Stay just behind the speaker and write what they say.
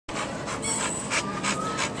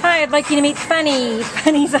I'd like you to meet Funny.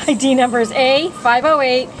 Funny's ID number is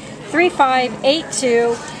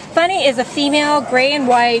A5083582. Funny is a female gray and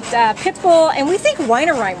white Pit Bull, and we think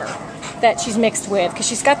Weimaraner that she's mixed with, because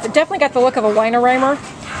she's got definitely got the look of a Weimaraner.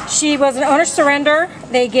 She was an owner surrender.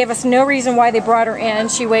 They gave us no reason why they brought her in.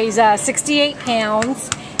 She weighs 68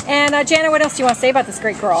 pounds. And Jana, what else do you want to say about this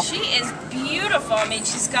great girl? She is beautiful. I mean,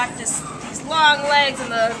 she's got these long legs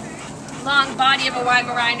and the long body of a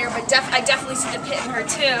Weimaraner, but I definitely see the pit in her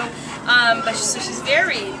too. But she's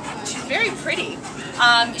very pretty.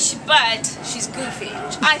 But she's goofy,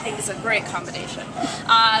 which I think is a great combination.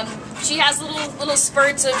 She has little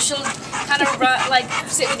spurts of she'll kind of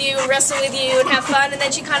sit with you and wrestle with you and have fun, and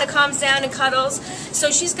then she kind of calms down and cuddles. So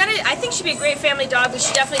I think she'd be a great family dog, but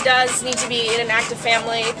she definitely does need to be in an active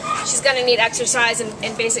family. She's going to need exercise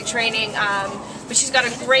and basic training. But she's got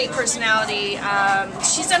a great personality.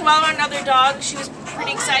 She's done well on another dog. She was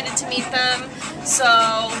pretty excited to meet them. So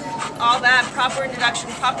all that, proper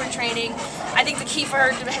introduction, proper training. I think the key for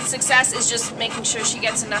her success is just making sure she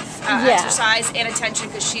gets enough exercise and attention,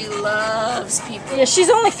 because she loves people. Yeah, she's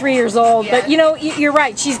only 3 years old, but you know, you're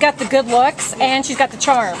right. She's got the good looks and she's got the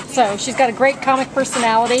charm. So she's got a great comic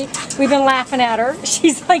personality. We've been laughing at her.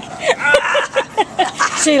 She's like,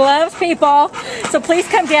 she loves people. So please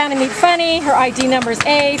come down and meet Funny. Her ID number is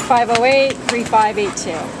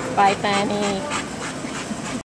A5083582. Bye, Funny.